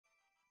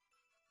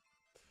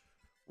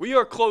We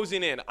are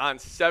closing in on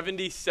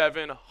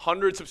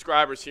 7,700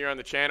 subscribers here on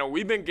the channel.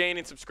 We've been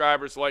gaining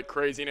subscribers like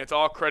crazy, and it's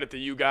all credit to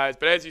you guys.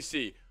 But as you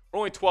see, we're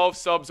only 12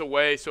 subs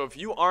away. So if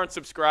you aren't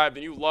subscribed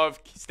and you love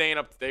staying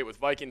up to date with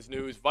Vikings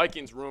news,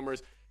 Vikings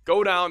rumors,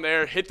 go down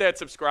there, hit that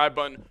subscribe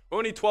button. We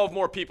only need 12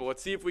 more people.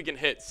 Let's see if we can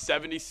hit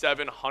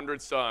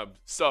 7,700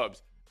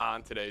 subs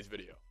on today's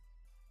video.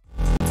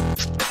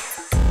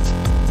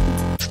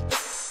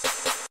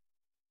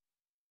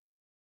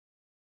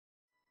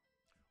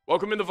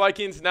 Welcome into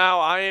Vikings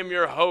Now. I am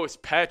your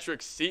host,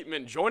 Patrick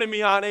Seatman. Joining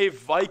me on a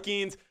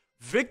Vikings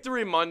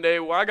Victory Monday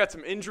where I got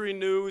some injury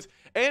news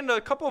and a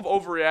couple of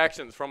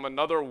overreactions from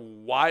another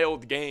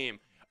wild game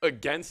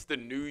against the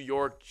New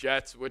York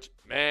Jets, which,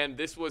 man,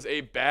 this was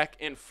a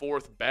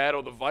back-and-forth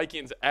battle. The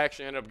Vikings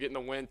actually ended up getting the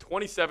win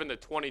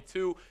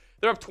 27-22.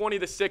 They're up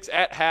 20-6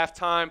 at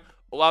halftime,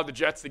 allowed the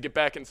Jets to get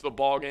back into the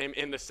ballgame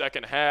in the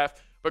second half.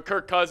 But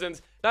Kirk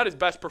Cousins, not his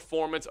best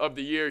performance of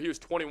the year. He was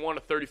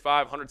 21-35,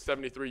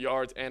 173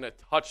 yards, and a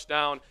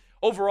touchdown.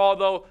 Overall,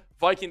 though,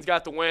 Vikings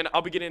got the win.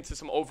 I'll be getting into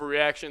some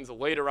overreactions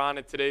later on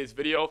in today's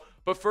video.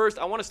 But first,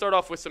 I want to start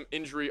off with some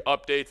injury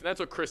updates, and that's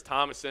what Chris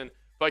Thomason,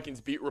 Vikings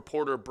beat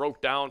reporter,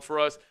 broke down for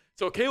us.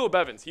 So Caleb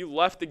Evans, he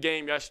left the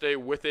game yesterday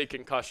with a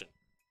concussion.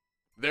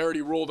 They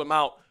already ruled him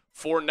out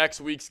for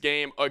next week's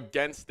game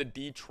against the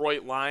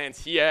Detroit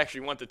Lions. He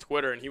actually went to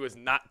Twitter, and he was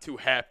not too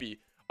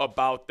happy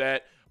about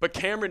that. But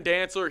Cameron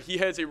Dantzler, he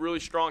has a really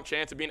strong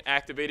chance of being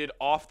activated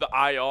off the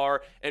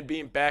IR and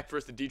being back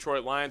versus the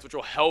Detroit Lions, which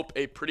will help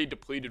a pretty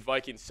depleted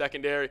Vikings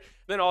secondary.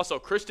 Then also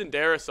Christian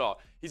Darrisaw,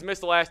 he's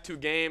missed the last two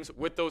games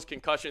with those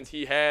concussions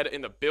he had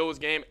in the Bills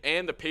game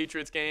and the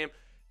Patriots game.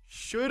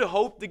 Should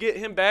hope to get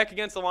him back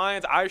against the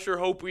Lions. I sure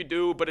hope we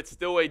do, but it's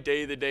still a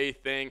day-to-day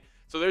thing.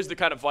 So there's the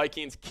kind of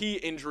Vikings key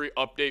injury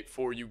update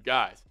for you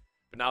guys.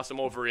 But now some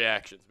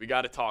overreactions. We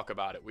got to talk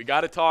about it. We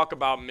got to talk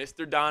about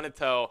Mr.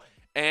 Donatell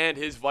and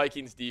his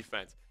Vikings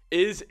defense.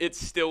 Is it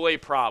still a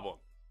problem?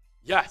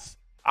 Yes.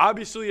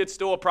 Obviously, it's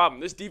still a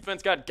problem. This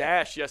defense got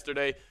gashed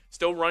yesterday,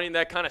 still running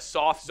that kind of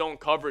soft zone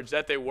coverage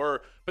that they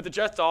were. But the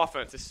Jets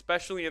offense,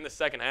 especially in the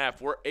second half,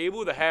 were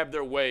able to have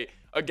their way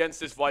against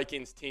this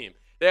Vikings team.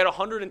 They had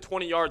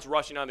 120 yards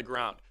rushing on the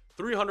ground,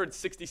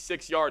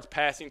 366 yards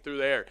passing through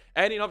the air,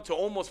 adding up to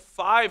almost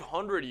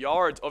 500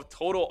 yards of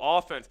total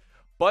offense.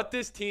 But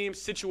this team,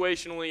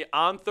 situationally,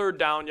 on third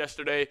down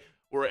yesterday,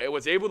 where it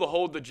was able to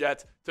hold the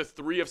Jets to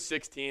 3 of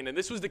 16. And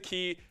this was the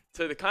key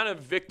to the kind of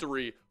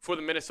victory for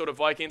the Minnesota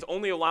Vikings,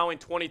 only allowing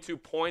 22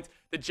 points.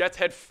 The Jets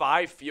had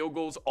 5 field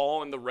goals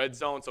all in the red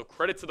zone. So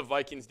credit to the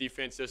Vikings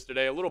defense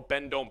yesterday. A little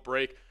bend, don't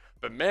break.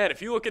 But, man,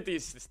 if you look at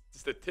these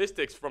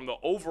statistics from the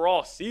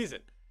overall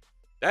season,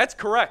 that's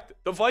correct.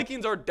 The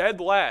Vikings are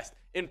dead last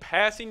in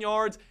passing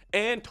yards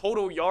and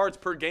total yards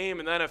per game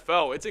in the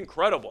NFL. It's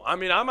incredible. I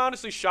mean, I'm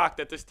honestly shocked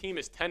that this team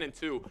is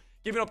 10-2,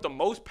 giving up the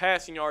most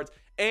passing yards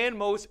and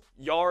most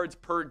yards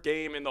per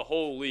game in the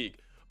whole league.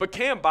 But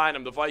Cam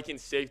Bynum, the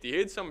Vikings safety, he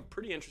had some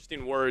pretty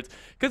interesting words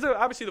because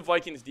obviously the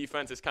Vikings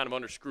defense is kind of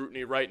under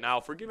scrutiny right now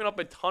for giving up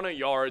a ton of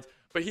yards,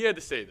 but he had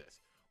to say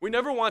this. We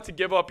never want to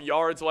give up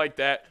yards like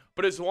that,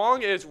 but as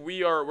long as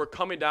we're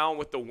coming down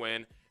with the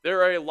win,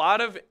 there are a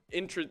lot of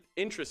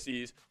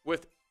intricacies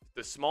with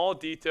the small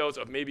details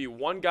of maybe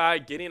one guy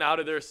getting out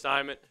of their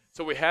assignment,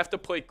 so we have to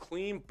play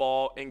clean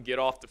ball and get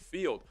off the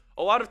field.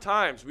 A lot of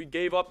times we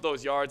gave up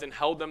those yards and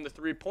held them to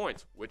 3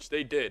 points, which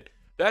they did.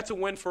 That's a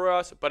win for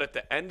us, but at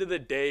the end of the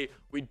day,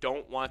 we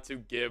don't want to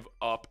give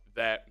up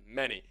that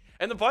many.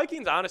 And the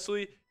Vikings,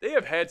 honestly, they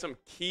have had some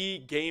key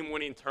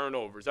game-winning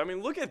turnovers. I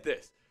mean, look at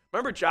this.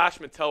 Remember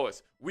Josh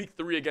Metellus, week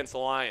 3 against the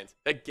Lions,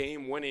 that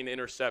game-winning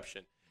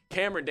interception.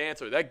 Cameron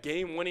Dantzler, that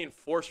game-winning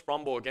forced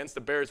fumble against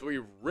the Bears where he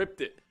ripped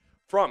it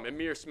from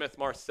Emir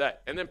Smith-Marset.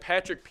 And then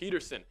Patrick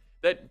Peterson,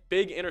 that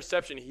big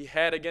interception he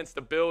had against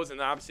the Bills, and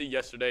obviously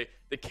yesterday,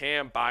 the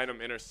Cam Bynum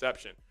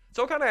interception.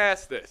 So I kind of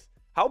ask this.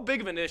 How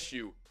big of an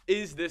issue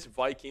is this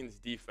Vikings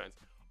defense?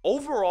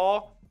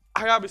 Overall,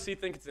 I obviously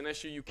think it's an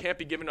issue. You can't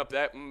be giving up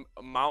that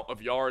amount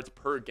of yards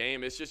per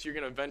game. It's just you're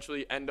going to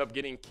eventually end up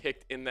getting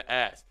kicked in the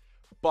ass.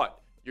 But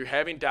you're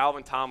having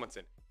Dalvin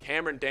Tomlinson,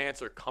 Cameron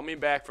Dantzler coming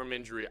back from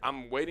injury.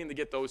 I'm waiting to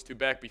get those two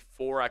back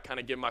before I kind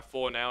of give my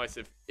full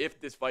analysis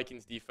if this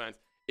Vikings defense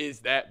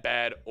is that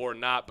bad or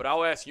not. But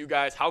I'll ask you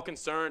guys, how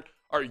concerned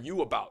are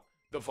you about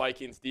the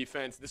Vikings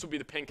defense? This will be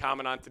the pinned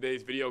comment on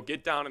today's video.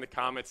 Get down in the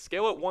comments.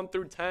 Scale it 1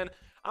 through 10.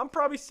 I'm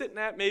probably sitting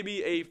at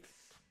maybe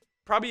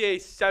a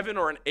 7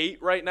 or an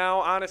 8 right now,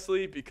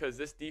 honestly, because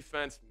this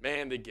defense,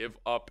 man, they give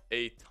up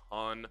a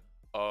ton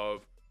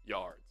of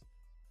yards.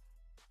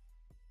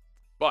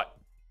 But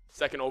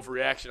second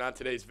overreaction on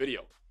today's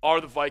video. Are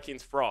the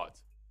Vikings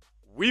frauds?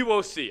 We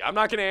will see. I'm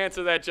not going to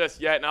answer that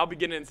just yet, and I'll be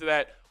getting into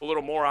that a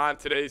little more on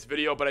today's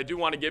video, but I do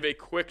want to give a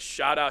quick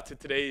shout-out to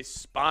today's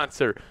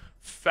sponsor,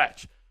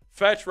 Fetch.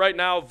 Fetch right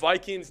now,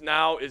 Vikings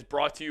Now is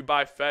brought to you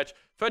by Fetch.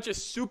 Fetch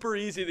is super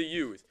easy to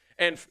use,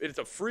 and it's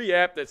a free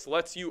app that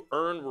lets you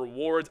earn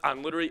rewards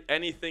on literally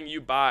anything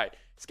you buy.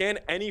 Scan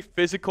any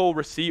physical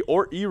receipt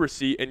or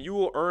e-receipt, and you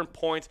will earn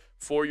points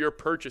for your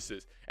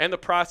purchases. And the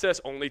process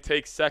only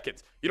takes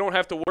seconds. You don't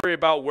have to worry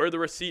about where the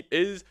receipt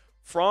is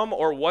from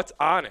or what's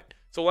on it.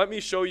 So let me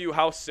show you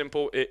how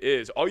simple it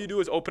is. All you do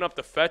is open up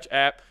the Fetch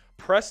app,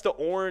 press the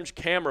orange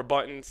camera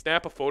button,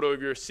 snap a photo of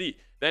your receipt,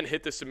 then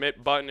hit the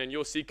submit button, and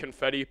you'll see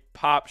confetti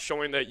pop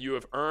showing that you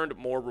have earned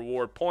more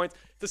reward points.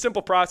 It's a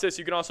simple process.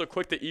 You can also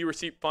click the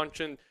e-receipt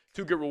function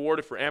to get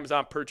rewarded for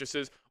Amazon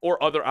purchases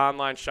or other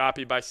online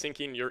shopping by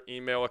syncing your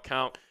email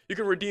account. You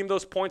can redeem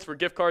those points for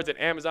gift cards at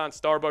Amazon,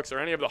 Starbucks, or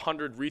any of the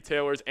 100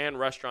 retailers and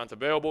restaurants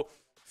available.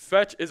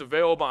 Fetch is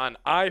available on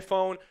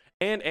iPhone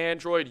and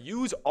Android.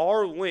 Use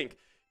our link,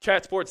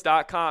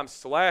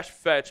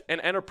 chatsports.com/fetch,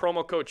 and enter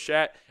promo code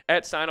chat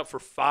at sign up for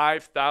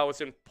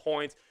 5,000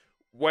 points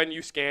when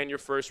you scan your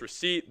first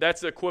receipt.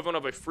 That's the equivalent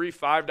of a free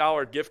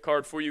 $5 gift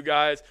card for you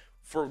guys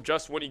for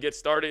just when you get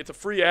started. It's a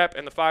free app,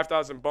 and the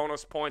 5,000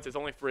 bonus points is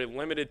only for a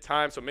limited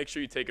time, so make sure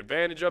you take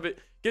advantage of it.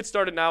 Get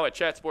started now at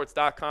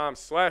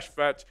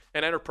chatsports.com/fetch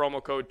and enter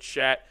promo code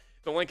chat.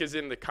 The link is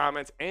in the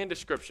comments and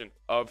description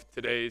of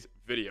today's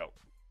video.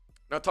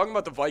 Now, talking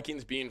about the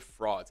Vikings being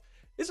frauds.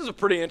 This is a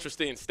pretty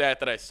interesting stat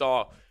that I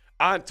saw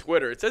on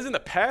Twitter. It says in the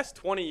past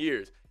 20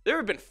 years, there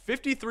have been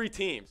 53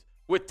 teams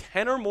with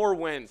 10 or more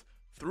wins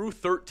through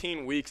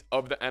 13 weeks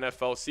of the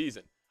NFL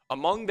season.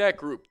 Among that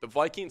group, the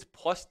Vikings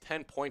plus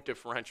 10 point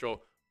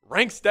differential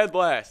ranks dead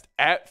last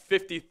at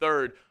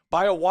 53rd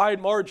by a wide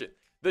margin.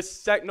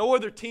 No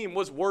other team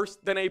was worse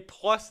than a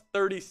plus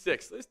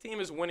 36. This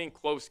team is winning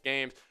close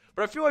games,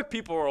 but I feel like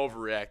people are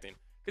overreacting.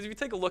 Because if you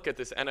take a look at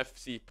this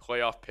NFC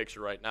playoff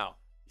picture right now,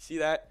 you see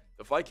that?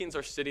 The Vikings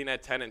are sitting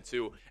at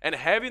 10-2, and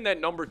having that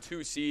number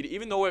 2 seed,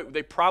 even though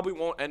they probably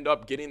won't end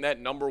up getting that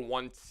number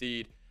 1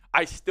 seed,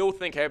 I still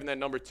think having that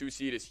number 2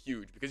 seed is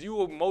huge because you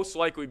will most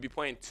likely be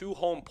playing 2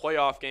 home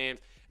playoff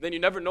games. Then you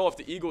never know if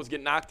the Eagles get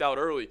knocked out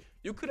early.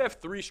 You could have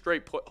 3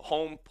 straight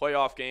home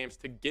playoff games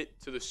to get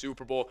to the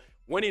Super Bowl.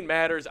 Winning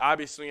matters,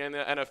 obviously, in the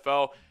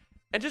NFL,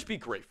 and just be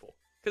grateful.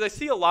 Because I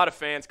see a lot of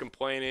fans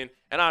complaining,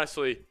 and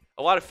honestly,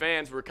 a lot of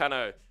fans were kind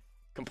of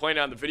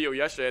complaining on the video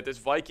yesterday that this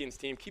Vikings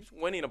team keeps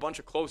winning a bunch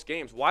of close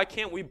games. Why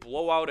can't we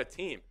blow out a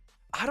team?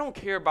 I don't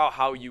care about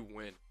how you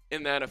win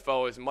in the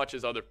NFL as much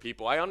as other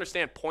people. I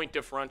understand point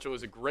differential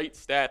is a great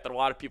stat that a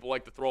lot of people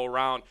like to throw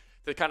around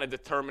to kind of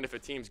determine if a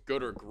team's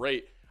good or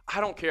great. I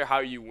don't care how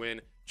you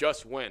win,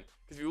 just win.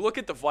 Because if you look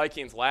at the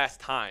Vikings last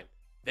time,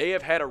 they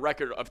have had a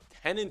record of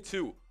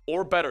 10-2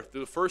 or better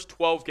through the first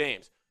 12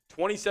 games.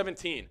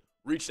 2017,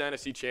 reached the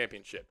NFC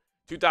Championship.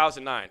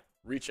 2009,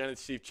 reached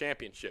NFC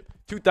Championship.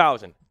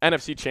 2000,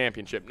 NFC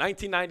Championship.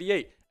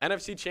 1998,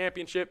 NFC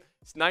Championship.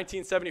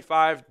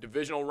 1975,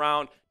 Divisional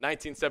Round.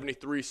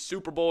 1973,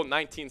 Super Bowl.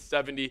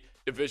 1970,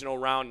 Divisional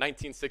Round.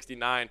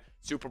 1969,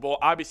 Super Bowl.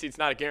 Obviously, it's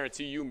not a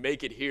guarantee you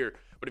make it here.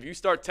 But if you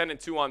start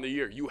 10-2 on the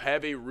year, you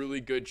have a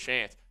really good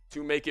chance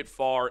to make it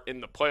far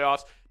in the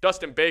playoffs.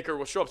 Dustin Baker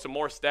will show up some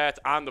more stats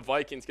on the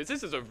Vikings because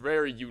this is a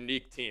very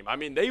unique team. I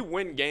mean, they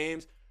win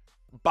games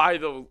by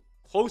the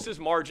closest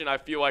margin I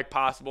feel like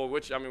possible,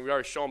 which, I mean, we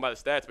already shown by the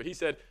stats, but he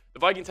said the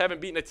Vikings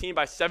haven't beaten a team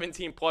by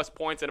 17-plus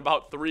points in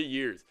about 3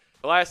 years.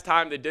 The last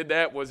time they did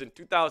that was in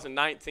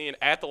 2019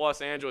 at the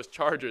Los Angeles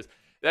Chargers.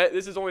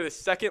 This is only the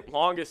second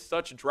longest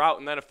such drought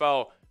in the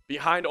NFL,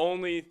 behind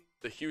only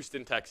the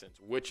Houston Texans,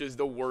 which is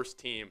the worst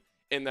team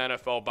in the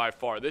NFL by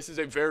far. This is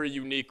a very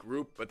unique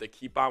group, but they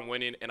keep on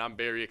winning, and I'm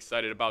very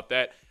excited about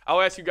that.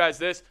 I'll ask you guys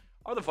this.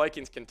 Are the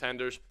Vikings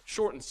contenders?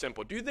 Short and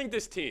simple. Do you think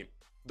this team,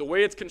 the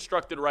way it's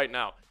constructed right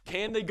now,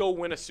 can they go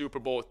win a Super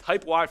Bowl?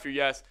 Type Y for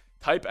yes.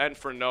 Type N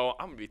for no.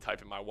 I'm going to be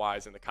typing my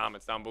Ys in the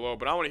comments down below,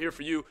 but I want to hear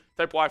for you.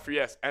 Type Y for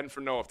yes, N for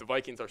no if the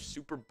Vikings are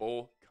Super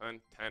Bowl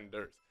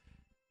contenders.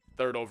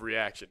 Third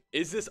overreaction.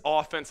 Is this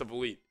offense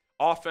elite?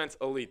 Offense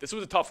elite. This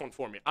was a tough one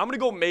for me. I'm going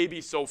to go maybe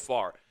so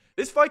far.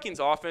 This Vikings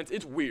offense,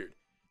 it's weird.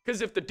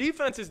 Because if the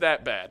defense is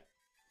that bad,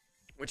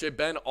 which they've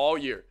been all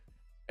year,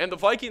 and the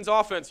Vikings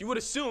offense, you would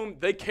assume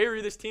they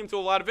carry this team to a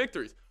lot of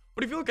victories.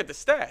 But if you look at the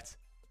stats,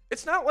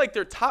 it's not like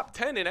they're top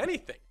 10 in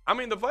anything. I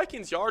mean, the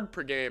Vikings yard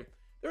per game,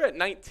 they're at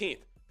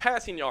 19th.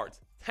 Passing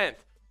yards, 10th.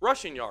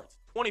 Rushing yards,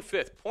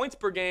 25th. Points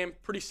per game,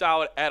 pretty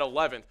solid at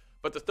 11th.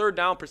 But the third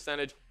down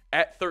percentage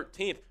at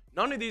 13th.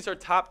 None of these are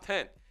top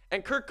 10.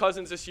 And Kirk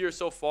Cousins this year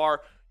so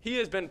far, he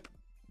has been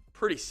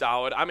pretty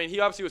solid. I mean, he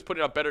obviously was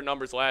putting up better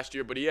numbers last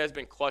year, but he has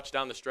been clutch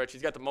down the stretch.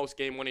 He's got the most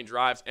game-winning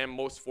drives and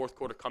most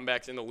fourth-quarter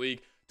comebacks in the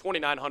league.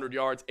 2,900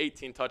 yards,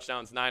 18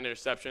 touchdowns, 9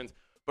 interceptions.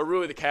 But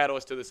really the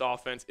catalyst to this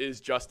offense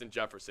is Justin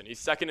Jefferson. He's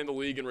second in the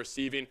league in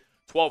receiving,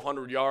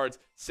 1,200 yards,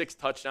 6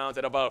 touchdowns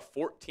at about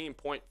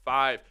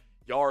 14.5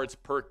 yards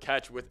per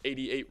catch with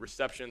 88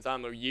 receptions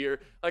on the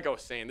year. Like I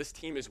was saying, this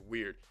team is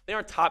weird. They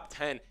aren't top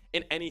 10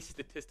 in any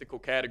statistical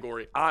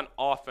category on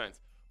offense,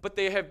 but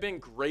they have been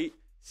great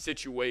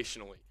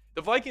situationally.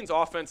 The Vikings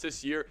offense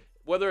this year,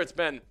 whether it's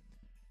been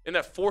in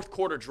that fourth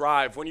quarter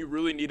drive when you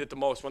really need it the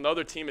most, when the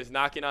other team is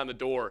knocking on the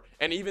door.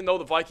 And even though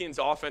the Vikings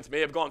offense may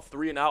have gone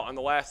 3 and out on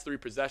the last 3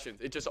 possessions,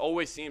 it just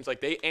always seems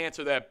like they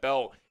answer that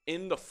bell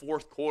in the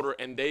fourth quarter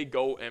and they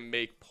go and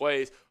make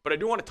plays. But I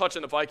do want to touch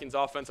on the Vikings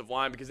offensive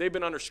line because they've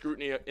been under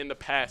scrutiny in the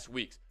past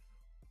weeks.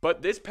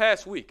 But this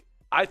past week,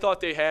 I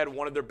thought they had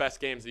one of their best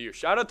games of the year.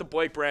 Shout out to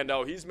Blake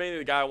Brandel. He's mainly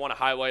the guy I want to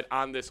highlight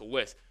on this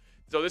list.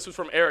 So this was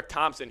from Eric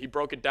Thompson. He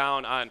broke it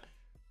down on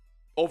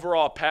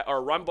overall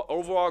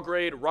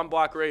grade, run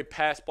block grade,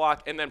 pass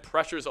block, and then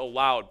pressures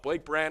allowed.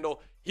 Blake Brandel,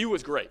 he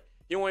was great.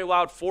 He only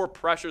allowed 4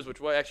 pressures,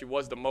 which actually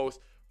was the most.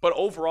 But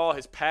overall,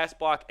 his pass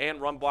block and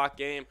run block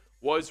game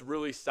was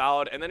really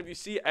solid. And then if you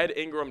see Ed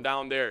Ingram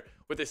down there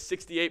with a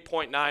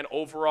 68.9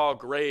 overall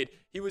grade,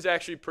 he was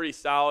actually pretty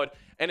solid.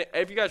 And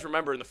if you guys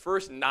remember, in the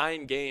first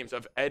 9 games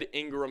of Ed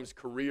Ingram's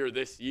career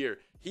this year,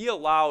 he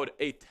allowed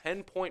a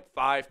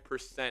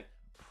 10.5%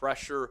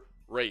 pressure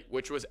rate,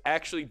 which was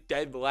actually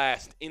dead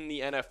last in the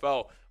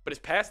NFL. But his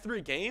past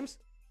 3 games,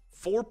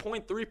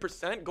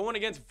 4.3% going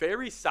against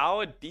very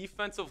solid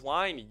defensive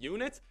line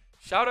units.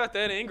 Shout out to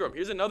Ed Ingram.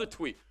 Here's another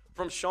tweet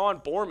from Sean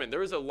Borman. There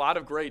was a lot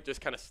of great just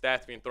kind of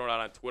stats being thrown out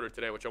on Twitter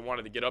today, which I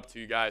wanted to get up to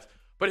you guys.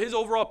 But his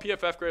overall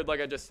PFF grade,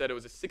 like I just said, it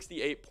was a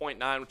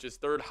 68.9, which is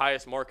 3rd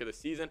highest mark of the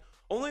season,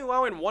 only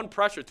allowing 1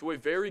 pressure to a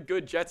very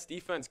good Jets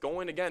defense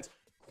going against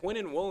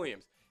Quinnen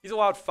Williams. He's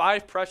allowed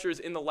 5 pressures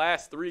in the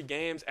last 3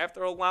 games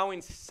after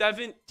allowing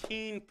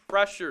 17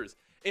 pressures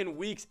in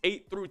weeks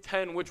 8 through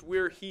 10,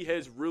 where he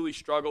has really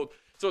struggled.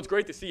 So it's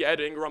great to see Ed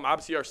Ingram,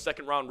 obviously our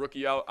 2nd-round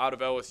rookie out of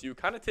LSU,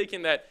 kind of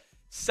taking that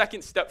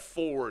second step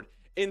forward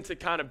into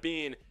kind of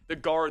being the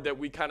guard that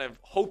we kind of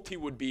hoped he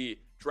would be,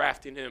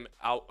 drafting him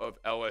out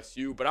of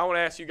LSU. But I want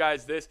to ask you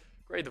guys this.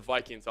 Grade the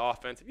Vikings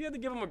offense. If you had to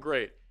give them a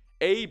grade,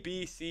 A,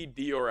 B, C,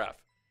 D, or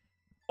F.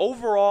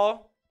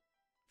 Overall,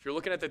 if you're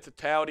looking at the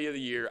totality of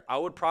the year, I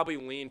would probably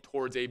lean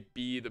towards a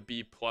B, the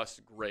B-plus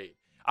grade.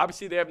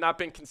 Obviously, they have not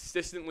been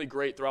consistently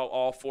great throughout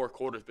all 4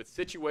 quarters, but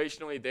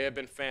situationally, they have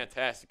been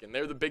fantastic, and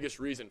they're the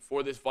biggest reason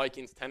for this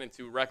Vikings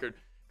 10-2 record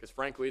because,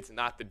 frankly, it's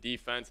not the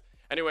defense.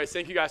 Anyways,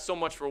 thank you guys so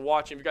much for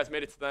watching. If you guys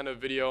made it to the end of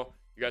the video,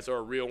 you guys are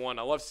a real one.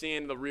 I love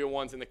seeing the real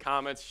ones in the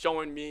comments,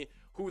 showing me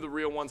who the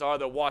real ones are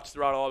that watch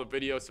throughout all the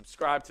videos.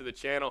 Subscribe to the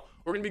channel.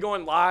 We're going to be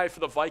going live for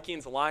the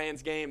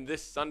Vikings-Lions game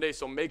this Sunday,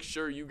 so make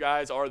sure you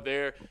guys are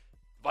there.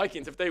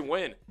 Vikings, if they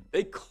win,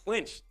 they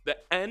clinch the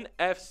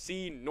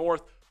NFC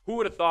North. Who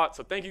would have thought?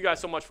 So thank you guys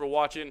so much for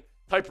watching.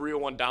 Type real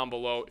one down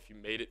below if you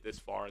made it this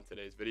far in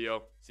today's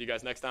video. See you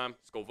guys next time.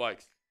 Let's go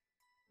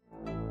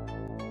Vikes.